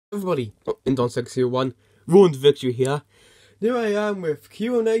Everybody, InDonSex01, Ruined Victory here. Here I am with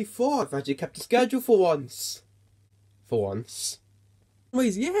Q&A 4. I've actually kept the schedule for once.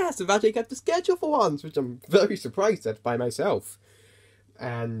 Anyways, yes, I've actually kept the schedule for once, which I'm very surprised at by myself.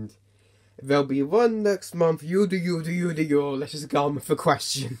 And there'll be one next month. You do. Let's just go on with the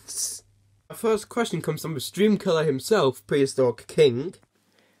questions. Our first question comes from the stream killer himself, Prehistoric King.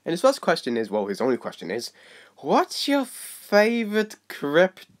 And his first question is, well, his only question is, what's your favourite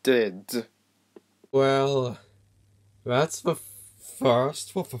cryptid? Well, that's the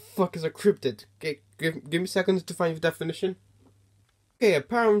first. What the fuck is a cryptid? Give me seconds to find the definition. Okay,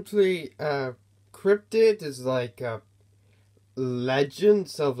 apparently, cryptid is like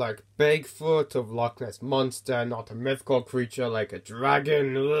legends of like Bigfoot, of Loch Ness Monster, not a mythical creature like a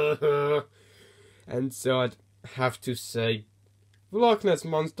dragon. And so I'd have to say Loch Ness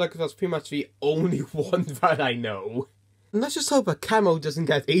Monster, because that's pretty much the only one that I know. And let's just hope a camel doesn't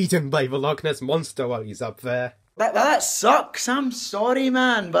get eaten by the Loch Ness Monster while he's up there. That sucks. I'm sorry,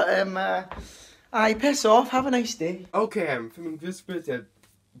 man, but I piss off. Have a nice day. Okay, I'm filming this bit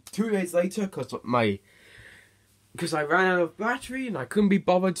 2 days later because I ran out of battery and I couldn't be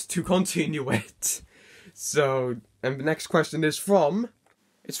bothered to continue it. So, and the next question is from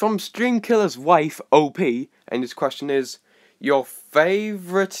String Killer's wife, OP, and his question is, your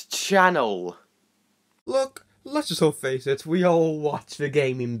favourite channel? Look, let's just all face it, we all watch the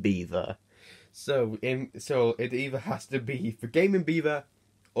Gaming Beaver. So it either has to be the Gaming Beaver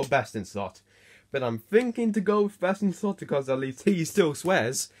or Best in Slot. But I'm thinking to go with Best in Slot because at least he still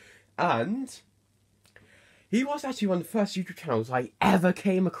swears. And he was actually one of the first YouTube channels I ever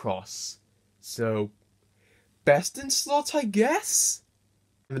came across. So, Best in Slot, I guess?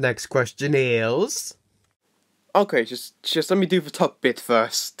 The next question is... Okay, just let me do the top bit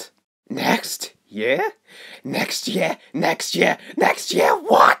first. Next year,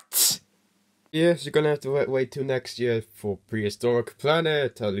 what? Yes, you're gonna have to wait till next year for Prehistoric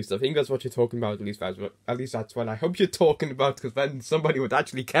Planet. At least I think that's what you're talking about. At least that's what I hope you're talking about, because then somebody would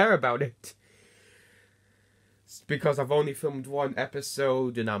actually care about it. It's because I've only filmed one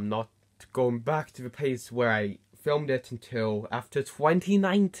episode, and I'm not going back to the place where I filmed it until after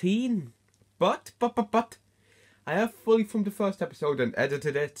 2019. But I have fully filmed the first episode and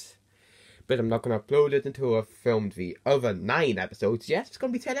edited it. But I'm not going to upload it until I've filmed the other 9 episodes. Yes, it's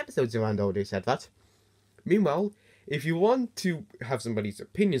going to be 10 episodes around already said that. Meanwhile, if you want to have somebody's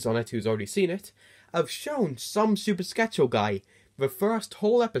opinions on it who's already seen it, I've shown some Super Sketcho guy the first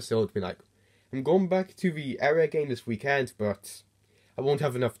whole episode. Be like, I'm going back to the area game this weekend, but I won't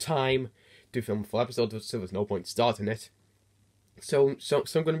have enough time to film a full episode, so there's no point starting it. So I'm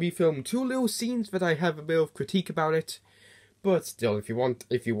going to be filming 2 little scenes that I have a bit of critique about it. But still, if you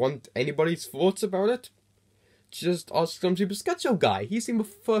want anybody's thoughts about it, just ask some Super Sketcho guy. He's seen the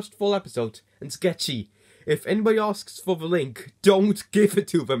first full episode, and sketchy. If anybody asks for the link, don't give it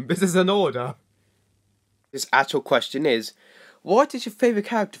to them. This is an order. His actual question is, what is your favourite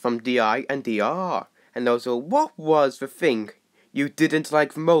character from DI and DRR? And also, what was the thing you didn't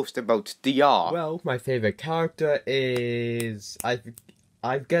like the most about DR? Well, my favourite character is...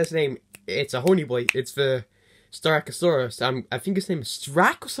 I've got his name. It's a honey boy. It's the Styracosaurus. I think his name is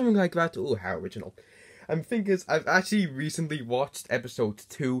Strack or something like that. Oh, how original. And the thing is, I've actually recently watched episode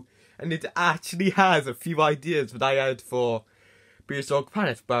 2, and it actually has a few ideas that I had for Prehistoric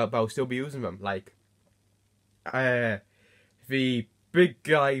Planet, but I'll still be using them. Like, the big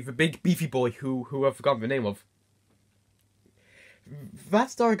guy, the big beefy boy who I've forgotten the name of. That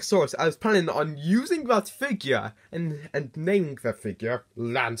Styracosaurus, I was planning on using that figure and naming that figure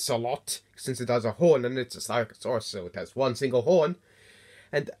Lancelot, since it has a horn and it's a Styracosaurus, so it has one single horn.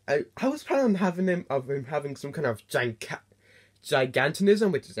 And I was planning on him having some kind of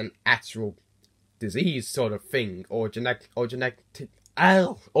gigantism, which is an actual disease sort of thing, or genetic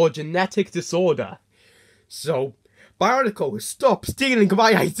disorder. So, Bionicle, stop stealing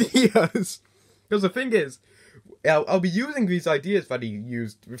my ideas! Because the thing is, I'll be using these ideas that he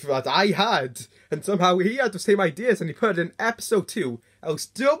used, that I had, and somehow he had the same ideas and he put it in episode 2. I'll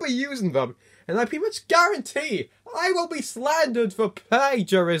still be using them, and I pretty much guarantee I will be slandered for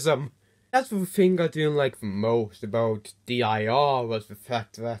plagiarism. That's the thing I didn't like the most about DIR, was the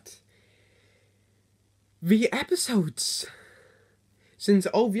fact that the episodes, since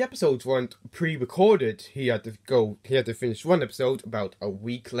all the episodes weren't pre-recorded, he had to finish one episode. About a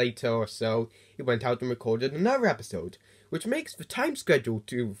week later or so, he went out and recorded another episode, which makes the time schedule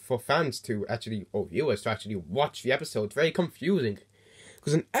for fans to actually, or viewers to actually watch the episode very confusing.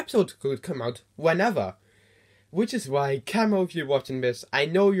 Because an episode could come out whenever. Which is why, Camo, if you're watching this, I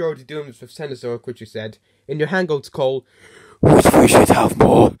know you're already doing this with Cenozoic, which you said in your Hangouts call, which we should have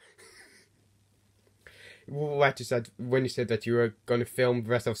more. what you said when you said that you were going to film the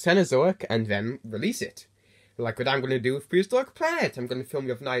rest of Cenozoic and then release it. Like what I'm going to do with Prehistoric Planet. I'm going to film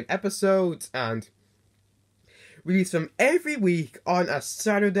you 9 episodes and release them every week on a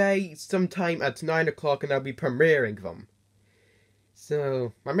Saturday, sometime at 9 o'clock, and I'll be premiering them.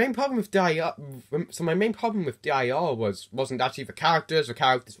 So my main problem with DIR wasn't actually the characters. The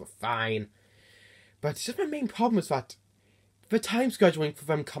characters were fine, but it's just my main problem is that the time scheduling for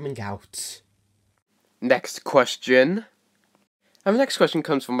them coming out. Next question. And the next question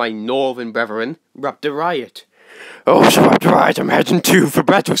comes from my northern brethren, Raptor Riot. Oh, so Raptor Riot, I'm heading to the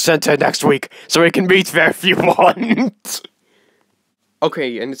Battle Center next week, so we can meet there if you want.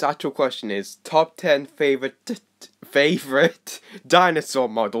 Okay, and his actual question is, top 10 favorite dinosaur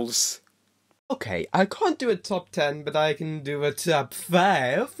models. Okay, I can't do a top 10, but I can do a top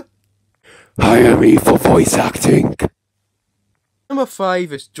 5. Hire me for voice acting. Number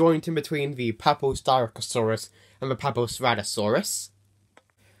 5 is joint in between the Papostyracosaurus and the Papoceratosaurus.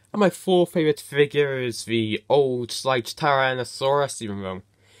 And my 4th favourite figure is the old slight Tyrannosaurus, even though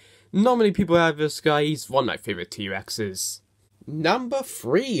not many people have this guy. He's one of my favourite T-Rexes. Number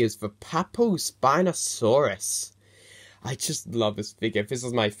 3 is the Papospinosaurus. I just love this figure. This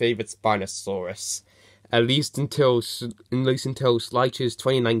is my favourite Spinosaurus. At least until Slice's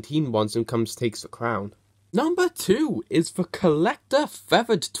 2019 one and comes takes the crown. Number 2 is the Collector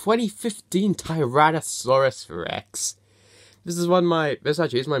Feathered 2015 Tyrannosaurus Rex. This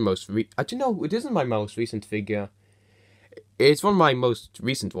actually is my most it isn't my most recent figure. It's one of my most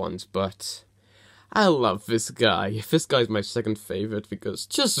recent ones, but I love this guy. This guy's my second favourite because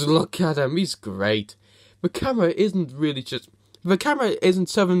just look at him, he's great. The camera isn't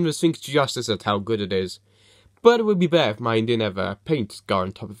serving the Sphinx justice at how good it is, but it would be better if mine didn't have a paint scar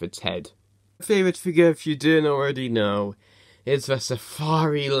on top of its head. My favourite figure, if you didn't already know, is the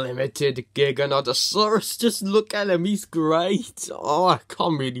Safari Limited Giganotosaurus. Just look at him, he's great. Oh, I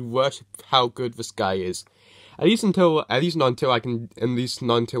can't really worship how good this guy is. At least not until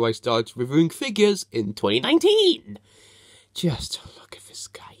I start reviewing figures in 2019. Just look at this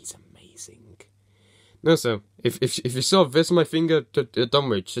guy, he's amazing. No, so if you saw this on my finger, don't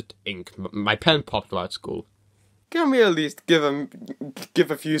worry, it's just ink. My pen popped while at school. Can we at least give a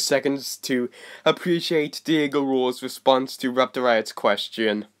few seconds to appreciate Diego Roar's response to Raptor Riot's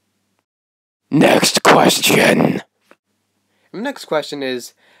question? Next question! The next question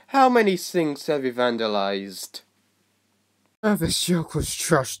is, how many things have you vandalized? This joke was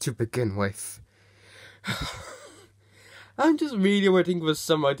trash to begin with. I'm just really waiting for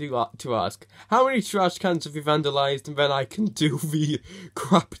somebody to ask, how many trash cans have you vandalized, and then I can do the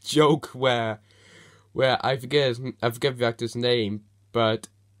crap joke where I forget the actor's name, but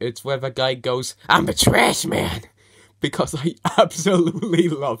it's where the guy goes, I'm a trash man! Because I absolutely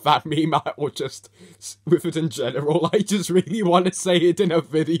love that meme, or just with it in general. I just really want to say it in a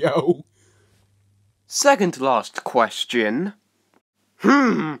video. Second last question.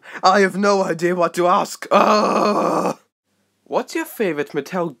 I have no idea what to ask. What's your favourite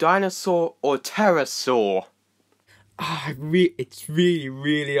Mattel dinosaur or pterosaur? It's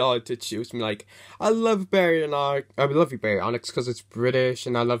really hard to choose. Like, I love Baryonyx because it's British,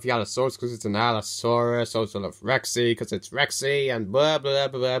 and I love the Allosaurus because it's an Allosaurus. I also love Rexy because it's Rexy, and blah blah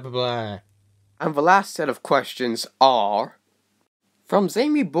blah blah blah. And the last set of questions are from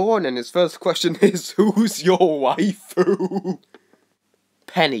Zamy Bourne, and his first question is, who's your waifu?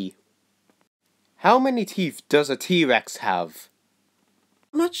 Penny. How many teeth does a T-Rex have?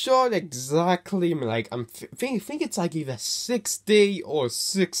 I'm not sure exactly, I think it's like either 60 or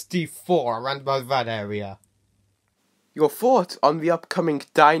 64, around about that area. Your thoughts on the upcoming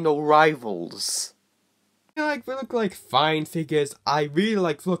Dino Rivals? They look like fine figures. I really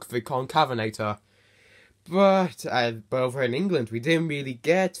like the look of the Concavinator. But over in England, we didn't really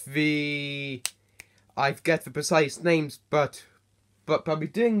get I forget the precise names, but we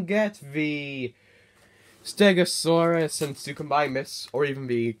didn't get the Stegosaurus and Suchomimus, or even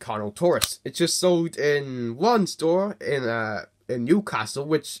the Carnotaurus. It's just sold in one store in Newcastle,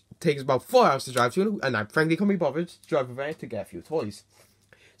 which takes about 4 hours to drive to, and I frankly can't be bothered to drive over there to get a few toys.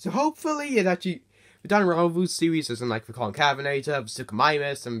 So hopefully the Dino Rivals series isn't like the Concavinator, the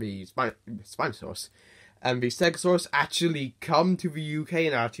Suchomimus, and the Spinosaurus. And the Stegosaurus actually come to the UK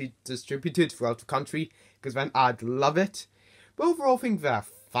and are actually distributed throughout the country, because then I'd love it. But overall, I think they're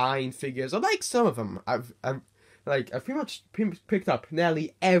fine figures. I like some of them. I've pretty much picked up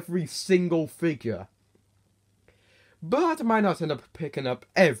nearly every single figure. But I might not end up picking up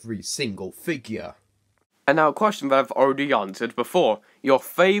every single figure. And now a question that I've already answered before. Your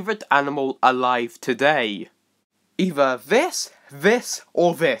favourite animal alive today? Either this,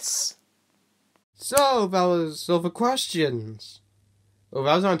 or this. So, that was all the questions. Oh,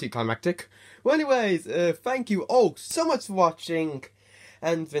 that was anticlimactic. Well, anyways, thank you all so much for watching.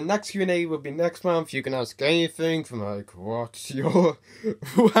 And the next Q&A will be next month. You can ask anything from like,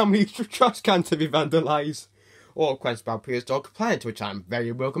 how many trash cans have you vandalized? Or questions about Prehistoric Planet, which I'm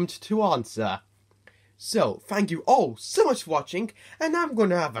very welcome to answer. So, thank you all so much for watching, and I'm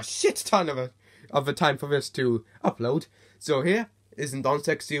gonna have a shit ton of a time for this to upload. So here is Indon's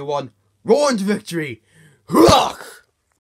X01, Roar into Victory! Rock!